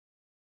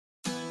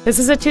This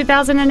is a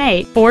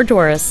 2008 Ford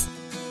Taurus.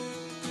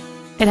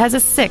 It has a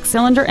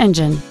 6-cylinder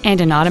engine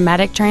and an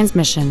automatic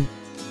transmission.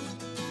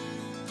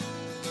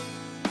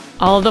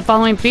 All of the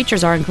following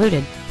features are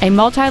included: a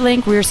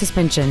multi-link rear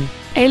suspension,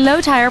 a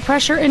low tire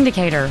pressure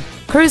indicator,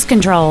 cruise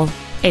control,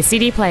 a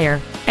CD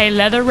player, a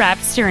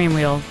leather-wrapped steering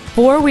wheel,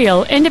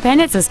 4-wheel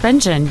independent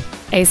suspension,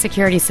 a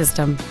security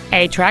system,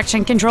 a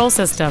traction control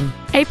system,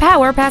 a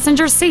power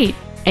passenger seat,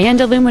 and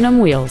aluminum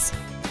wheels.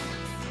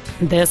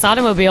 This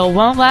automobile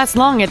won't last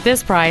long at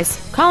this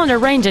price. Call and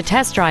arrange a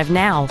test drive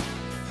now.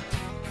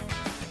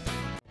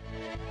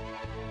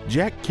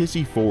 Jack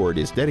Kissee Ford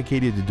is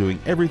dedicated to doing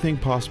everything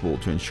possible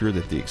to ensure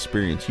that the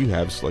experience you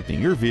have selecting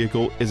your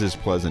vehicle is as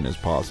pleasant as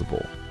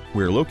possible.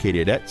 We're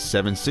located at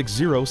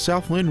 760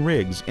 South Lynn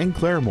Riggs in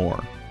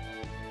Claremore.